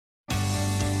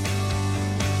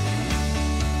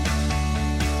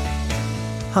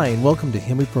Hi, and welcome to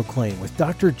Him We Proclaim with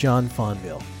Dr. John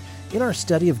Fonville. In our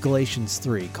study of Galatians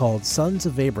 3, called Sons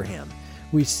of Abraham,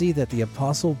 we see that the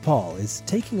Apostle Paul is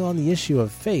taking on the issue of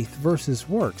faith versus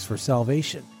works for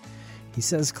salvation. He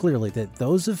says clearly that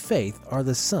those of faith are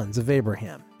the sons of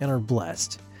Abraham and are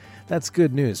blessed. That's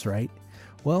good news, right?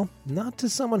 Well, not to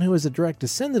someone who is a direct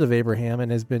descendant of Abraham and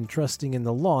has been trusting in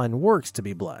the law and works to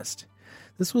be blessed.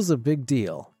 This was a big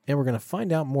deal, and we're going to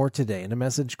find out more today in a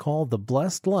message called The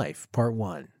Blessed Life, Part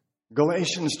 1.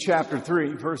 Galatians chapter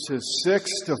 3, verses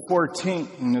 6 to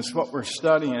 14 is what we're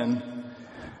studying.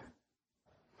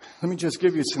 Let me just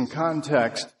give you some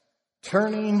context.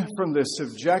 Turning from the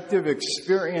subjective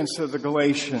experience of the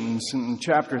Galatians in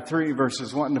chapter 3,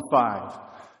 verses 1 to 5,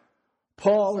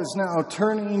 Paul is now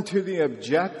turning to the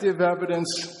objective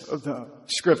evidence of the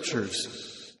Scriptures.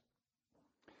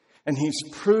 And he's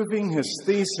proving his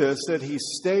thesis that he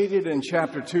stated in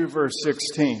chapter 2, verse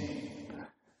 16.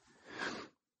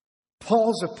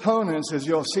 Paul's opponents, as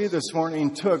you'll see this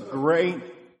morning, took great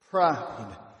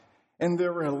pride in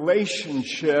their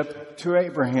relationship to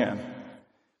Abraham.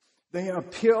 They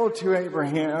appealed to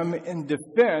Abraham in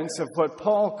defense of what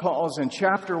Paul calls in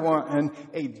chapter 1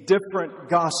 a different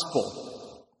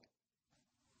gospel.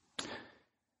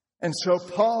 And so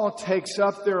Paul takes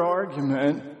up their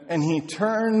argument and he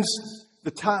turns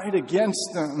the tide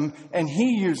against them, and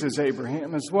he uses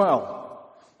Abraham as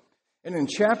well. And in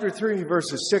chapter 3,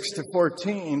 verses 6 to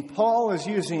 14, Paul is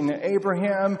using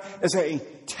Abraham as a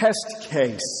test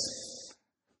case.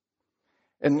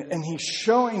 And he's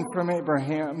showing from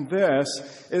Abraham this,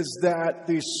 is that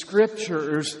the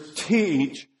Scriptures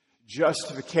teach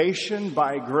justification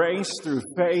by grace through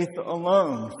faith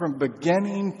alone, from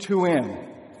beginning to end.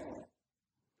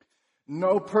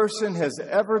 No person has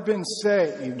ever been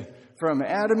saved from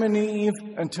Adam and Eve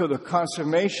until the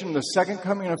consummation of the second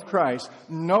coming of Christ.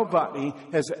 Nobody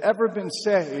has ever been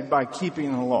saved by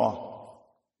keeping the law.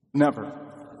 Never.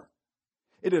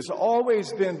 It has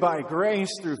always been by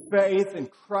grace through faith in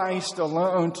Christ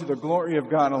alone, to the glory of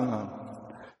God alone.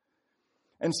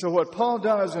 And so what Paul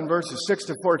does in verses 6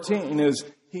 to 14 is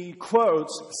he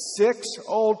quotes 6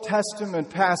 Old Testament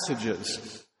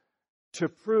passages to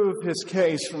prove his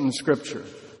case from the Scripture.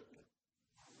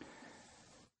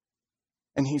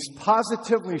 And he's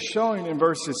positively showing in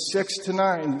verses 6 to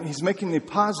 9, he's making the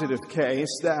positive case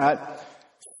that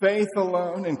faith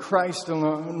alone in Christ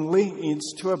alone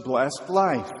leads to a blessed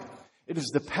life. It is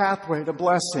the pathway to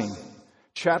blessing.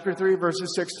 Chapter 3,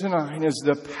 verses 6 to 9 is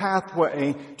the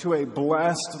pathway to a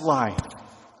blessed life.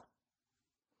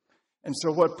 And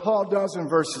so what Paul does in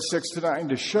verses 6 to 9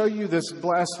 to show you this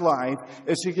blessed life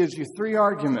is he gives you 3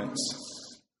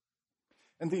 arguments.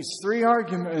 And these 3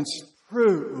 arguments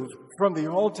prove from the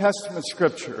Old Testament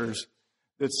Scriptures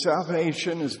that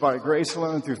salvation is by grace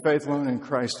alone, through faith alone, in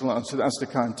Christ alone. So that's the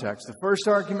context. The first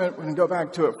argument, we're going to go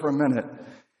back to it for a minute,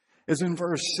 is in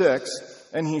verse 6.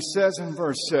 And he says in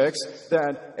verse 6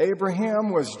 that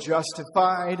Abraham was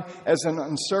justified as an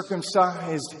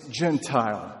uncircumcised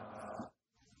Gentile.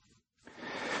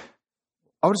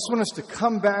 I just want us to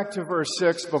come back to verse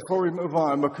 6 before we move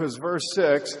on, because verse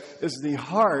 6 is the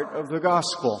heart of the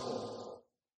gospel.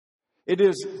 It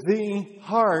is the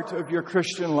heart of your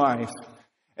Christian life.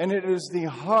 And it is the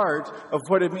heart of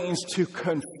what it means to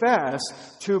confess,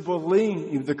 to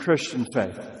believe the Christian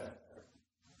faith.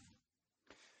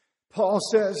 Paul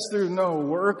says through no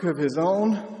work of his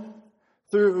own,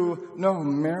 through no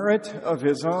merit of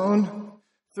his own,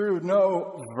 through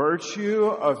no virtue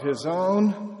of his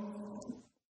own,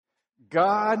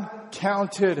 God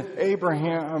counted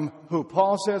Abraham, who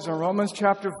Paul says in Romans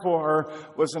chapter 4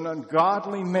 was an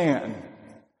ungodly man.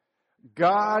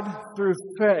 God, through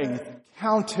faith,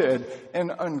 counted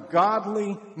an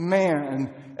ungodly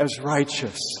man as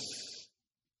righteous.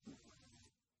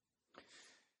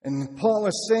 And Paul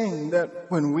is saying that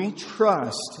when we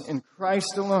trust in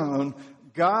Christ alone,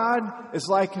 God is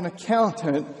like an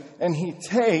accountant, and he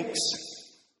takes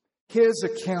his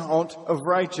account of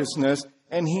righteousness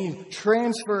and he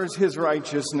transfers his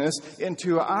righteousness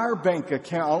into our bank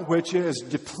account, which is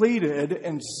depleted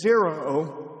and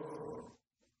zero.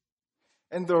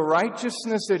 And the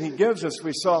righteousness that he gives us,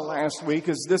 we saw last week,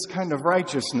 is this kind of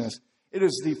righteousness. It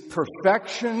is the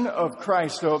perfection of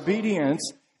Christ's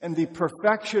obedience and the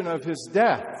perfection of his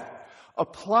death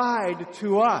applied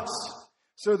to us.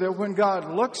 So that when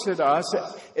God looks at us,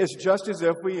 it's just as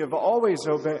if we have always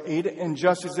obeyed and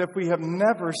just as if we have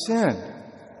never sinned.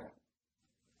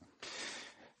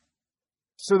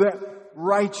 So that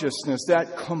righteousness,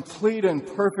 that complete and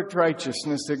perfect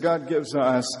righteousness that God gives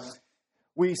us,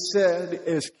 we said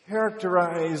is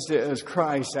characterized as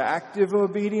Christ's active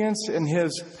obedience and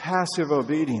his passive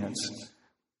obedience.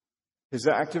 His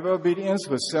active obedience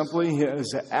was simply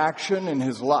his action in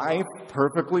his life,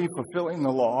 perfectly fulfilling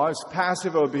the law. His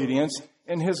passive obedience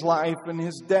in his life and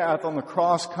his death on the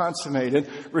cross consummated,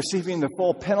 receiving the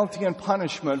full penalty and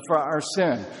punishment for our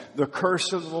sin. The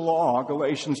curse of the law,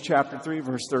 Galatians chapter 3,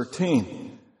 verse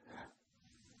 13.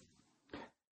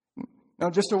 Now,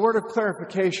 just a word of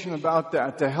clarification about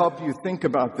that to help you think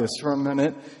about this for a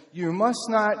minute. You must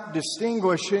not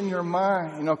distinguish in your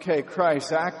mind, okay,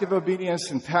 Christ, active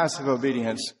obedience and passive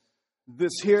obedience.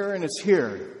 This here and it's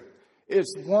here.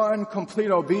 It's one complete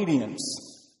obedience.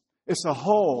 It's a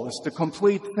whole. It's the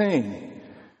complete thing.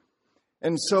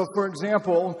 And so, for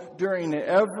example, during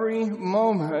every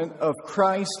moment of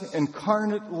Christ's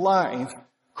incarnate life,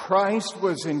 Christ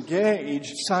was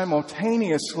engaged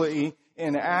simultaneously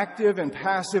in active and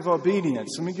passive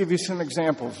obedience. Let me give you some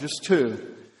examples, just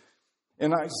two.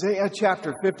 In Isaiah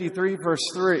chapter 53, verse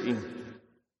 3,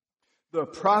 the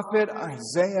prophet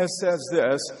Isaiah says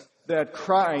this, that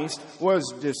Christ was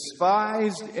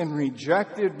despised and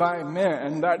rejected by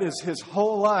men. That is his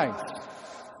whole life.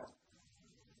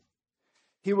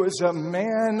 He was a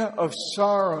man of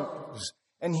sorrows,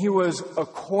 and he was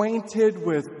acquainted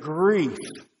with grief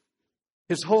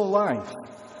his whole life.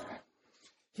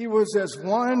 He was as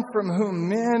one from whom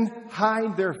men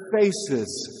hide their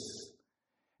faces,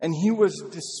 and he was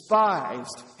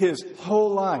despised his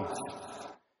whole life,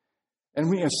 and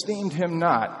we esteemed him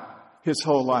not his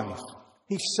whole life.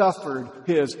 He suffered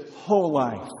his whole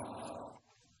life.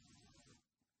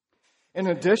 In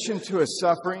addition to his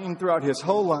suffering throughout his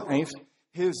whole life,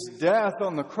 his death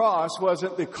on the cross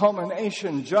wasn't the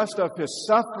culmination just of his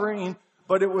suffering,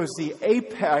 but it was the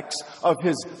apex of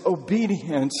his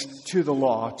obedience to the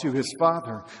law, to his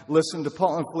Father. Listen to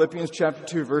Paul in Philippians chapter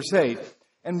 2, verse 8.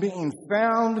 And being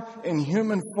found in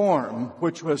human form,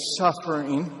 which was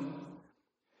suffering,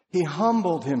 he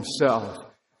humbled himself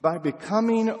by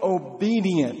becoming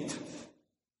obedient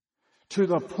to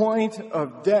the point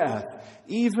of death,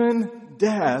 even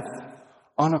death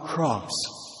on a cross.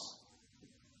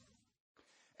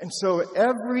 And so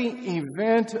every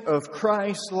event of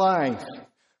Christ's life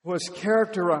was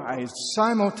characterized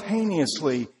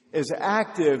simultaneously as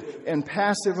active and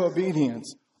passive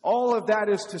obedience. All of that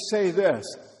is to say this,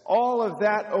 all of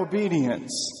that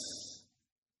obedience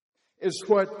is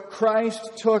what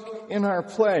Christ took in our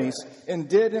place and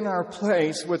did in our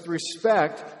place with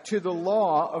respect to the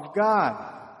law of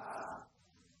God.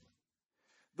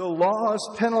 The law's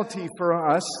penalty for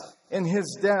us in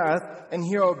his death, and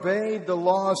he obeyed the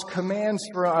law's commands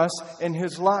for us in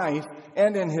his life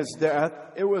and in his death.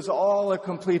 It was all a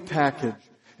complete package.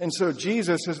 And so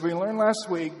Jesus, as we learned last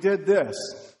week, did this.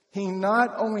 He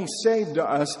not only saved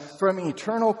us from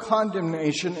eternal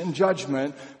condemnation and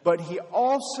judgment, but he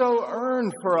also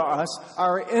earned for us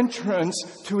our entrance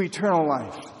to eternal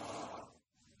life.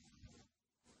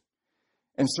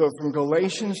 And so from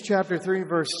Galatians chapter 3,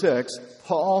 verse 6,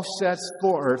 Paul sets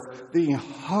forth the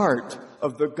heart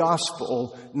of the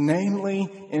gospel, namely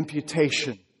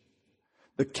imputation.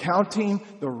 The counting,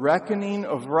 the reckoning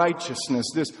of righteousness,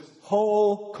 this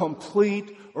whole,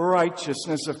 complete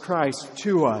righteousness of Christ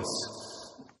to us.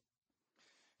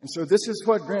 And so this is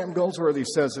what Graham Goldsworthy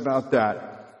says about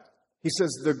that. He says,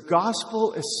 the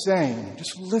gospel is saying,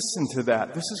 just listen to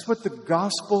that. This is what the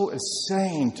gospel is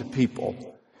saying to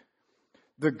people.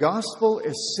 The gospel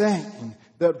is saying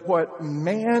that what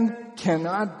man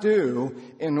cannot do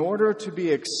in order to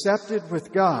be accepted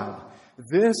with God,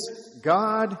 this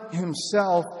God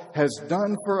himself has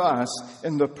done for us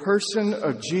in the person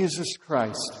of Jesus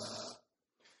Christ.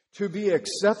 To be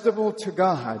acceptable to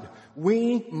God,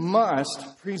 we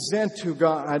must present to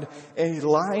God a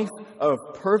life of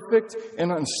perfect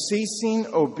and unceasing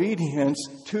obedience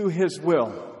to his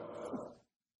will.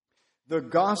 The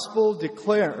gospel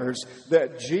declares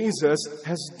that Jesus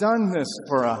has done this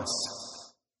for us.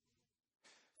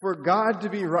 For God to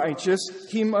be righteous,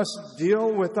 he must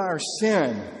deal with our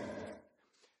sin.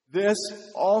 This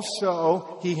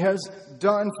also he has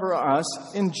done for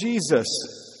us in Jesus.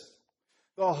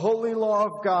 The holy law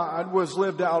of God was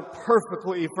lived out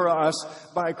perfectly for us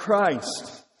by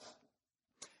Christ.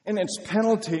 And its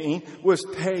penalty was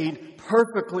paid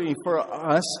perfectly for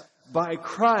us by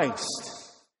Christ.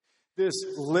 This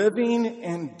living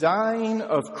and dying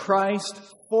of Christ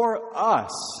for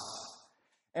us.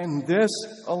 And this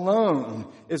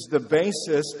alone is the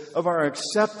basis of our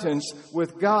acceptance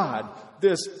with God.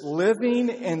 This living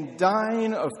and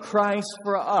dying of Christ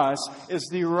for us is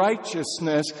the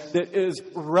righteousness that is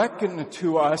reckoned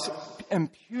to us,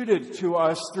 imputed to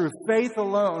us through faith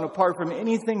alone, apart from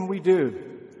anything we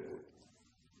do.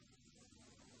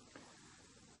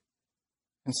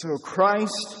 And so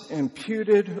Christ's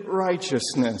imputed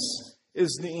righteousness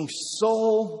is the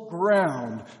sole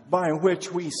ground by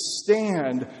which we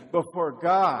stand before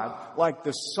God, like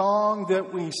the song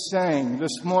that we sang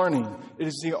this morning. It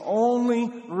is the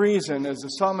only reason, as the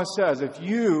psalmist says, if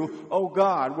you, O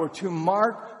God, were to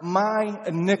mark my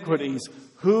iniquities,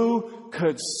 who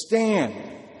could stand?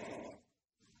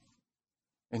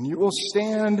 And you will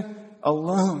stand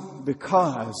alone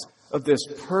because of this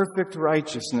perfect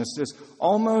righteousness, this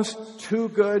almost too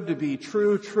good to be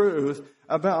true truth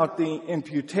about the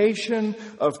imputation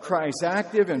of Christ's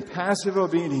active and passive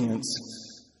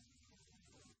obedience.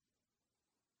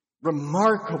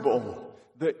 Remarkable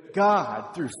that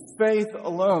God, through faith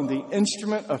alone, the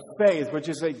instrument of faith, which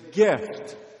is a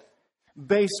gift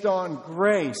based on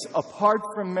grace, apart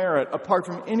from merit, apart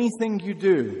from anything you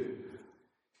do,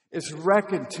 is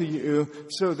reckoned to you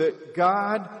so that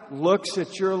God looks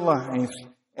at your life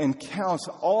and counts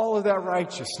all of that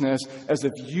righteousness as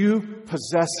if you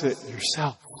possess it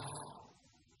yourself.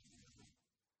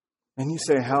 And you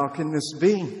say, how can this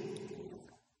be?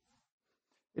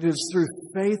 It is through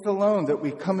faith alone that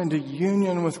we come into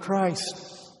union with Christ.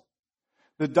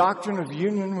 The doctrine of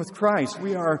union with Christ.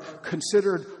 We are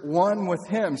considered one with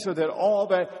Him so that all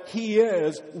that He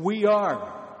is, we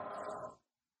are.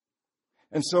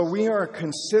 And so we are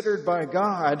considered by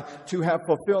God to have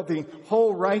fulfilled the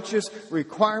whole righteous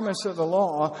requirements of the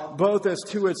law, both as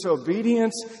to its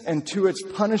obedience and to its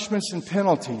punishments and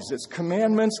penalties, its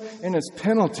commandments and its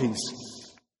penalties.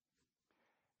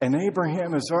 And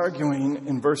Abraham is arguing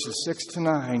in verses 6 to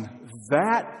 9,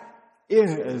 that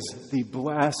is the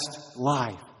blessed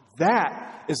life.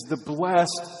 That is the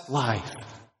blessed life.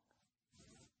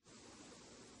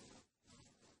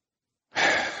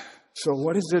 So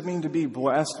what does it mean to be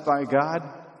blessed by God?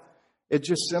 It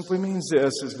just simply means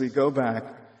this as we go back.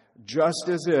 Just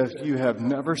as if you have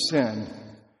never sinned,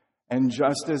 and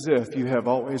just as if you have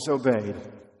always obeyed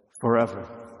forever.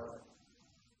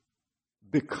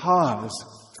 Because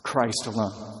of Christ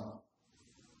alone.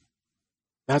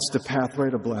 That's the pathway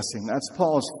to blessing. That's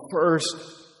Paul's first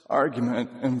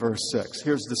argument in verse 6.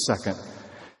 Here's the second.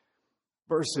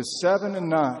 Verses 7 and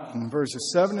 9.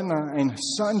 Verses 7 and 9.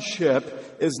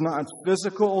 Sonship is not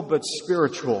physical but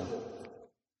spiritual.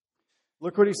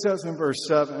 Look what he says in verse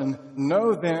 7.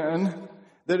 Know then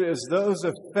that it is those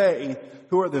of faith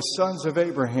who are the sons of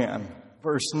Abraham.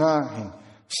 Verse 9.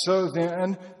 So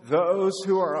then, those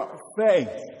who are of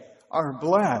faith are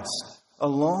blessed,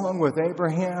 along with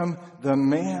Abraham, the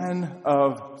man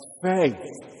of faith.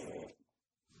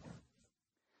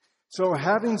 So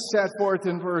having set forth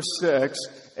in verse 6,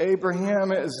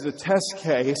 Abraham is the test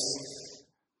case,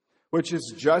 which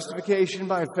is justification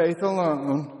by faith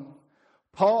alone.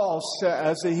 Paul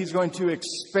says that he's going to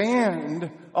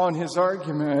expand on his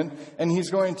argument, and he's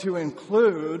going to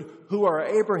include who are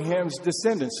Abraham's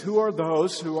descendants, who are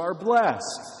those who are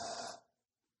blessed.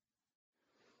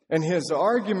 And his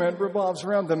argument revolves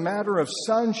around the matter of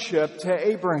sonship to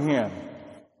Abraham.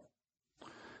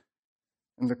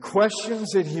 And the questions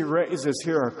that he raises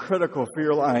here are critical for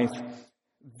your life.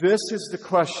 This is the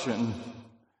question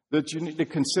that you need to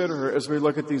consider as we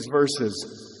look at these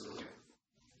verses.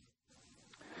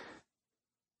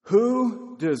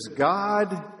 Who does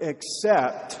God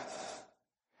accept,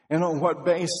 and on what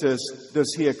basis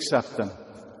does He accept them?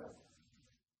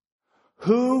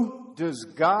 Who does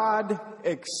God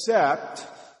accept,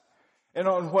 and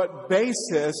on what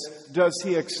basis does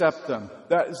He accept them?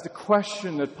 That is the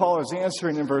question that Paul is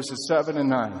answering in verses 7 and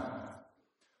 9.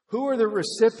 Who are the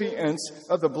recipients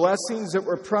of the blessings that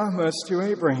were promised to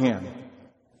Abraham?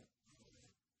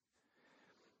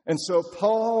 And so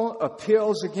Paul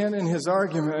appeals again in his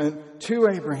argument to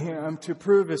Abraham to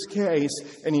prove his case,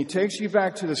 and he takes you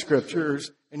back to the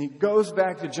Scriptures, and he goes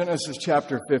back to Genesis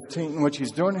chapter 15, which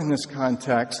he's doing in this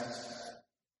context.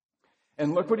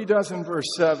 And look what he does in verse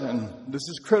 7. This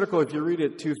is critical if you read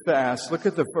it too fast. Look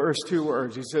at the first two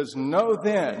words. He says, know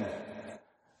then.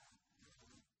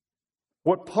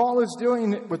 What Paul is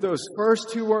doing with those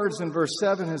first two words in verse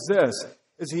 7 is this,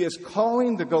 is he is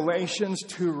calling the Galatians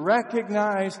to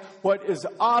recognize what is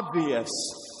obvious,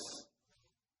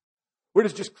 what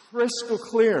is just crystal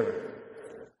clear.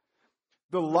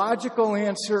 The logical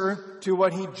answer to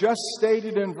what he just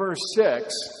stated in verse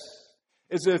 6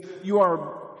 is if you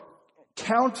are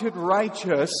counted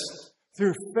righteous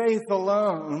through faith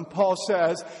alone, Paul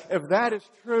says, if that is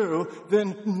true,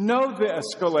 then know this,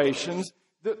 Galatians.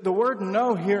 The word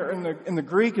know here in the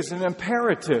Greek is an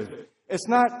imperative. It's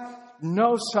not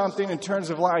know something in terms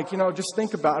of like, just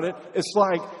think about it. It's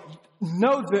like,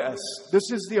 know this.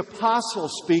 This is the apostle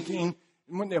speaking.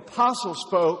 When the apostle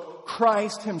spoke,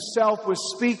 Christ himself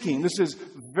was speaking. This is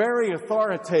very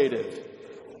authoritative.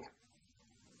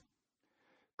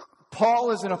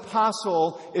 Paul, as an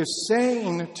apostle, is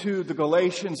saying to the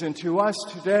Galatians and to us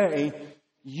today,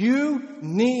 you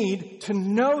need to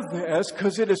know this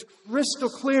because it is crystal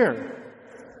clear.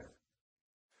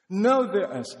 Know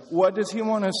this. What does he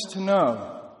want us to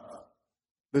know?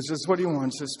 This is what he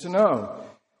wants us to know.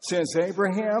 Since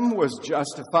Abraham was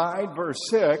justified, verse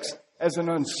 6, as an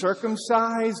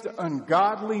uncircumcised,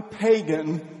 ungodly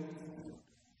pagan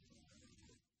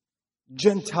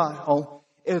Gentile,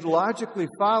 it logically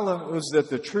follows that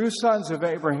the true sons of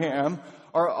Abraham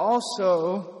are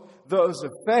also those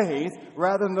of faith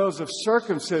rather than those of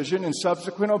circumcision and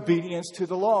subsequent obedience to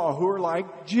the law, who are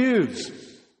like Jews.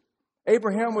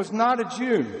 Abraham was not a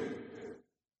Jew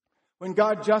when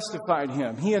God justified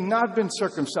him. He had not been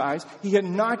circumcised. He had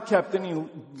not kept any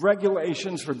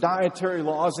regulations for dietary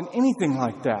laws and anything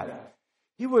like that.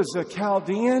 He was a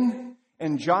Chaldean.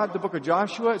 In the book of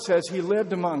Joshua, it says he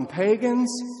lived among pagans.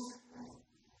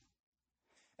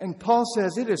 And Paul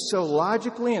says it is so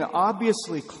logically and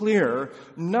obviously clear.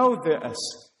 Know this,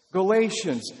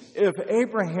 Galatians, if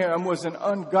Abraham was an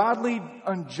ungodly,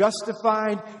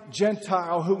 unjustified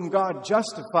Gentile whom God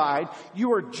justified,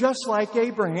 you are just like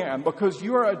Abraham because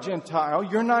you are a Gentile.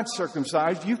 You're not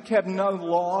circumcised. You've kept no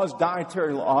laws,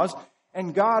 dietary laws.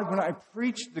 And God, when I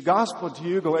preached the gospel to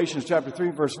you, Galatians chapter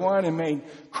 3, verse 1, and made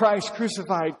Christ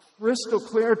crucified crystal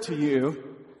clear to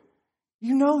you,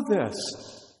 you know this.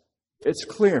 It's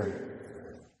clear.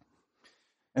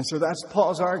 And so that's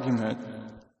Paul's argument.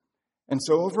 And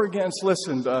so over against,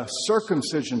 listen, the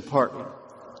circumcision party.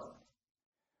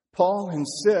 Paul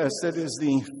insists that it is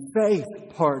the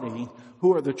faith party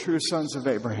who are the true sons of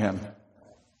Abraham.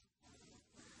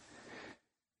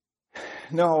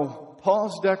 Now,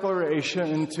 Paul's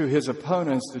declaration to his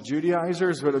opponents, the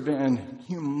Judaizers, would have been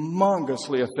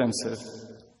humongously offensive.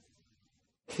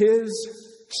 His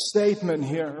statement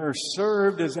here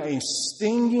served as a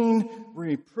stinging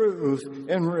reproof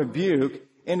and rebuke,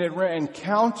 and it ran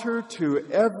counter to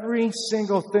every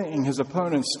single thing his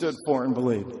opponents stood for and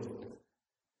believed.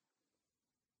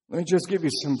 Let me just give you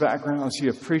some background so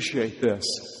you appreciate this.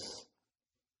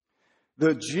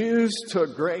 The Jews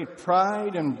took great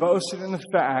pride and boasted in the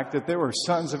fact that they were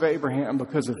sons of Abraham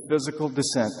because of physical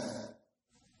descent.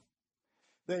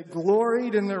 They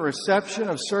gloried in their reception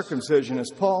of circumcision,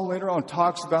 as Paul later on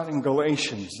talks about in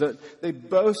Galatians, that they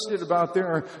boasted about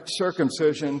their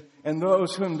circumcision and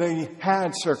those whom they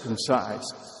had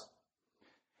circumcised.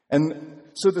 And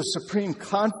so the supreme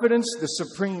confidence, the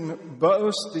supreme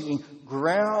boast, the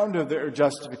ground of their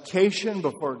justification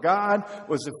before God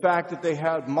was the fact that they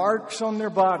had marks on their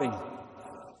body.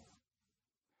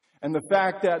 And the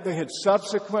fact that they had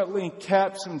subsequently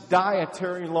kept some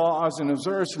dietary laws and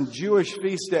observed some Jewish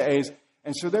feast days.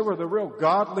 And so they were the real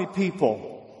godly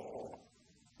people.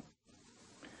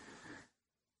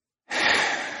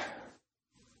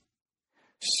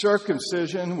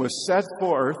 Circumcision was set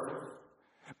forth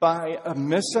by a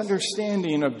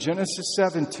misunderstanding of Genesis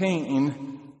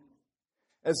 17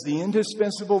 as the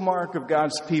indispensable mark of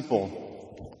God's people.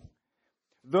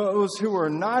 Those who were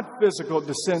not physical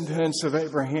descendants of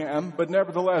Abraham, but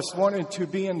nevertheless wanted to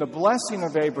be in the blessing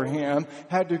of Abraham,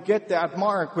 had to get that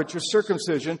mark, which is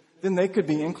circumcision, then they could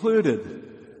be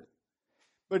included.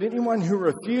 But anyone who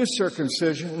refused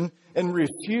circumcision and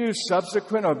refused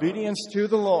subsequent obedience to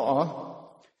the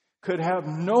law could have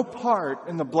no part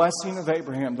in the blessing of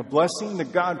Abraham, the blessing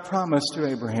that God promised to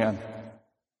Abraham,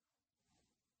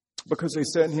 because they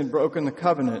said he had broken the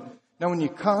covenant. Now, when you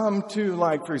come to,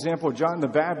 for example, John the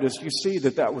Baptist, you see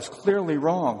that that was clearly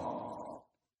wrong.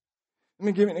 Let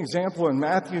me give you an example in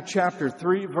Matthew chapter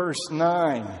 3, verse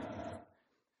 9.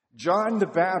 John the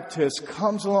Baptist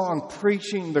comes along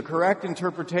preaching the correct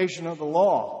interpretation of the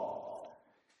law.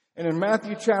 And in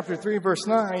Matthew chapter 3, verse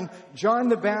 9, John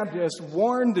the Baptist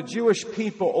warned the Jewish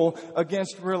people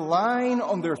against relying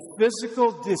on their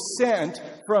physical descent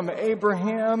from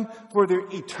Abraham for their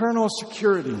eternal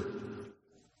security.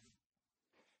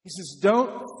 He says,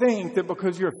 don't think that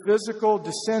because you're physical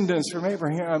descendants from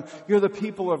Abraham, you're the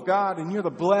people of God and you're the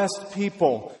blessed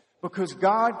people, because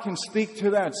God can speak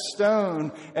to that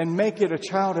stone and make it a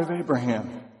child of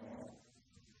Abraham.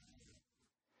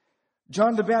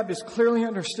 John the Baptist clearly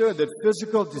understood that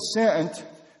physical descent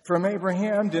from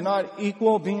Abraham did not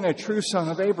equal being a true son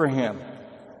of Abraham.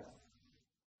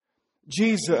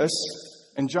 Jesus,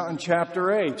 in John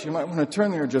chapter 8, you might want to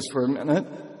turn there just for a minute.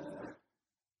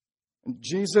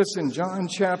 Jesus in John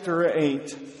chapter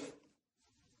 8,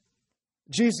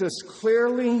 Jesus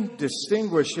clearly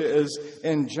distinguishes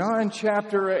in John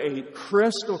chapter 8,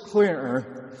 crystal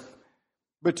clear,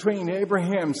 between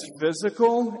Abraham's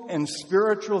physical and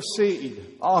spiritual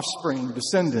seed, offspring,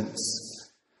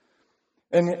 descendants.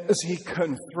 And as he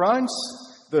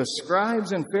confronts the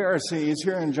scribes and Pharisees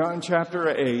here in John chapter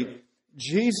 8,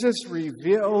 Jesus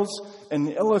reveals and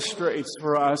illustrates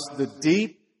for us the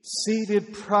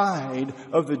deep-seated pride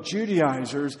of the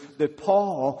Judaizers that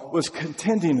Paul was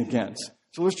contending against.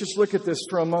 So let's just look at this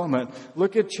for a moment.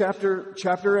 Look at chapter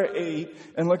 8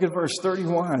 and look at verse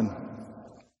 31.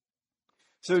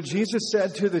 So Jesus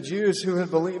said to the Jews who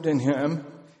had believed in him,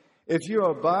 "If you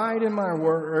abide in my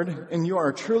word, and you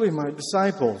are truly my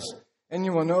disciples, and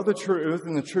you will know the truth,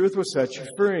 and the truth will set you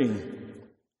free."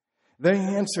 They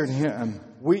answered him,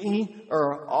 "We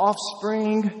are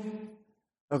offspring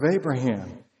of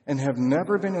Abraham and have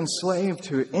never been enslaved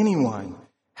to anyone.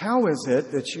 How is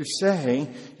it that you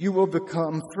say you will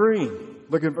become free?"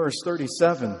 Look at verse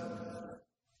 37.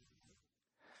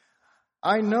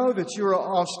 "I know that you are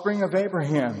offspring of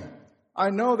Abraham. I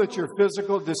know that you're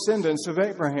physical descendants of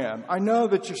Abraham. I know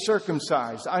that you're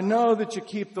circumcised. I know that you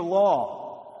keep the law.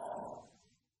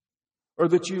 Or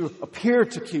that you appear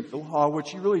to keep the law,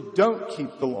 which you really don't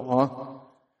keep the law.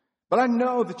 But I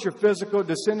know that you're physical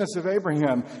descendants of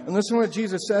Abraham." And listen to what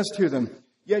Jesus says to them.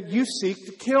 "Yet you seek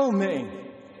to kill me."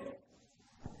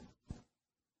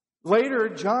 Later,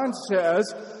 John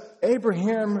says,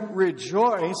 "Abraham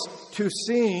rejoiced to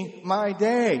see my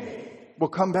day." We'll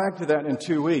come back to that in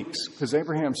 2 weeks, because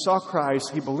Abraham saw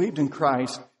Christ, he believed in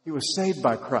Christ, he was saved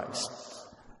by Christ.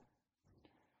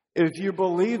 If you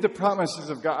believe the promises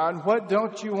of God, what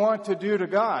don't you want to do to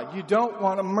God? You don't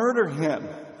want to murder him.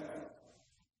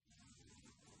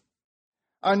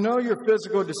 "I know you're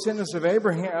physical descendants of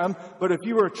Abraham, but if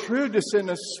you were true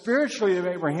descendants spiritually of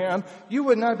Abraham, you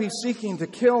would not be seeking to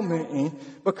kill me,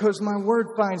 because my word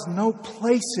finds no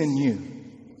place in you.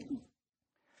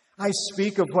 I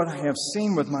speak of what I have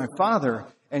seen with my father,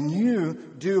 and you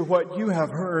do what you have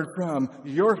heard from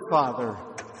your father."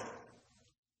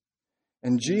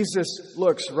 And Jesus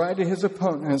looks right at his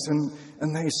opponents, and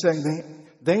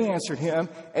they answered him,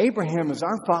 "Abraham is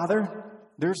our father."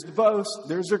 There's the boast.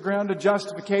 There's their ground of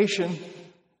justification.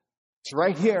 It's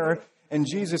right here. And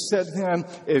Jesus said to them,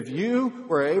 "If you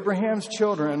were Abraham's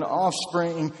children,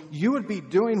 offspring, you would be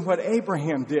doing what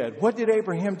Abraham did." What did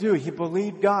Abraham do? He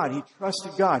believed God. He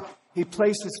trusted God. He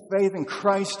placed his faith in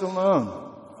Christ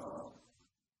alone.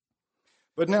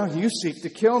 "But now you seek to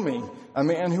kill me, a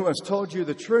man who has told you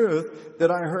the truth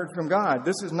that I heard from God.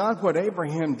 This is not what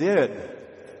Abraham did.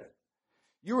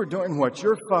 You are doing what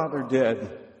your father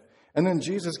did." And then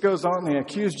Jesus goes on, they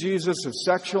accuse Jesus of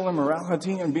sexual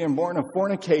immorality and being born of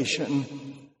fornication.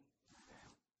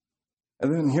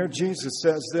 And then here Jesus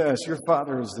says this, "Your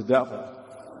father is the devil."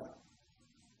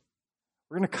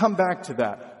 We're going to come back to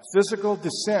that. Physical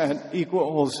descent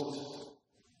equals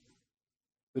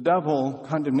the devil,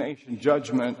 condemnation,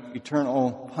 judgment,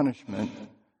 eternal punishment.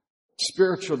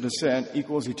 Spiritual descent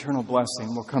equals eternal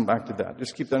blessing. We'll come back to that.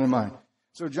 Just keep that in mind.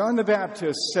 So John the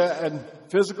Baptist said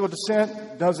physical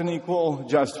descent doesn't equal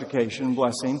justification,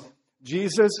 blessing.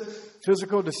 Jesus,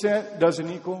 physical descent doesn't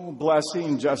equal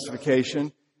blessing,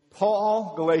 justification.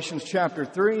 Paul, Galatians chapter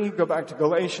 3, go back to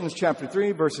Galatians chapter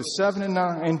 3, verses 7 and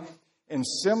 9. In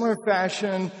similar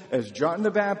fashion as John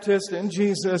the Baptist and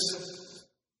Jesus,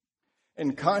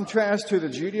 in contrast to the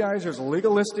Judaizers'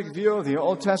 legalistic view of the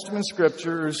Old Testament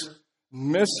scriptures,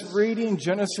 misreading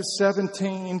Genesis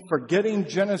 17, forgetting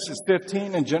Genesis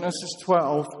 15 and Genesis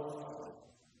 12.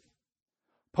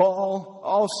 Paul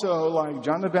also, like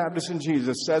John the Baptist and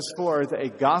Jesus, sets forth a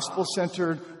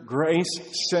gospel-centered,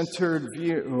 grace-centered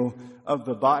view of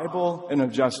the Bible and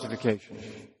of justification.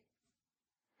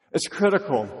 It's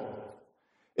critical.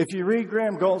 If you read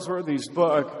Graham Goldsworthy's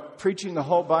book, Preaching the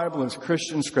Whole Bible as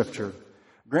Christian Scripture,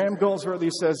 Graham Goldsworthy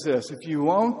says this: if you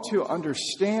want to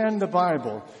understand the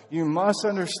Bible, you must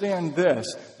understand this,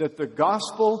 that the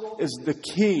gospel is the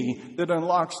key that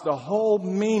unlocks the whole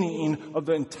meaning of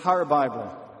the entire Bible.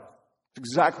 It's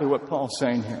exactly what Paul's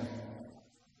saying here.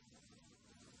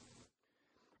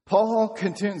 Paul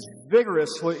contends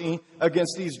vigorously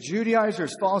against these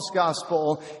Judaizers' false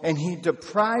gospel, and he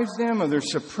deprives them of their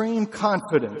supreme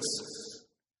confidence,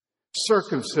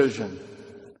 circumcision.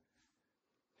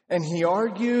 And he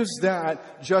argues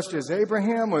that just as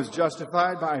Abraham was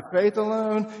justified by faith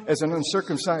alone as an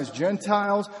uncircumcised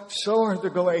Gentiles, so are the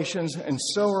Galatians and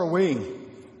so are we.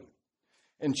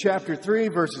 In chapter 3,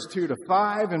 verses 2 to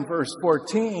 5 and verse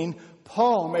 14,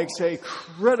 Paul makes a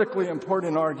critically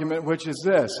important argument, which is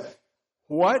this: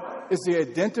 what is the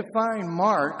identifying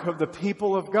mark of the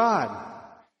people of God?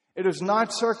 It is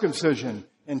not circumcision.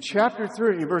 In chapter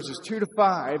 3, verses 2 to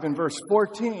 5, and verse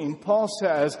 14, Paul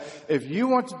says, if you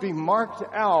want to be marked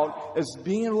out as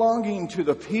belonging to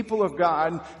the people of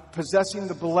God, possessing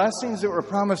the blessings that were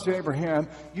promised to Abraham,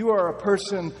 you are a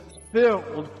person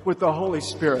filled with the Holy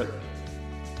Spirit.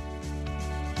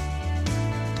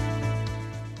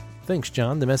 Thanks,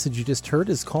 John. The message you just heard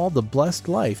is called The Blessed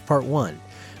Life, Part 1.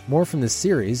 More from this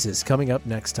series is coming up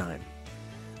next time.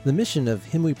 The mission of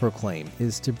Him We Proclaim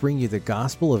is to bring you the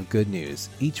gospel of good news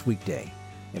each weekday,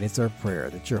 and it's our prayer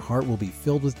that your heart will be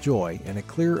filled with joy and a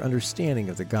clear understanding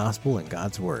of the gospel and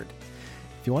God's Word.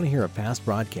 If you want to hear a past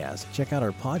broadcast, check out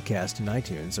our podcast in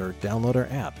iTunes or download our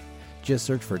app. Just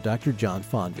search for Dr. John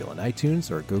Fonville in iTunes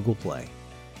or Google Play.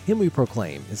 Him We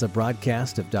Proclaim is a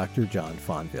broadcast of Dr. John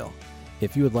Fonville.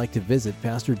 If you would like to visit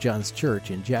Pastor John's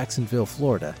church in Jacksonville,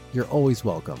 Florida, you're always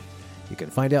welcome. You can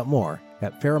find out more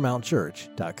at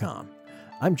ParamountChurch.com.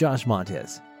 I'm Josh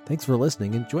Montez. Thanks for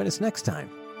listening and join us next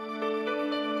time.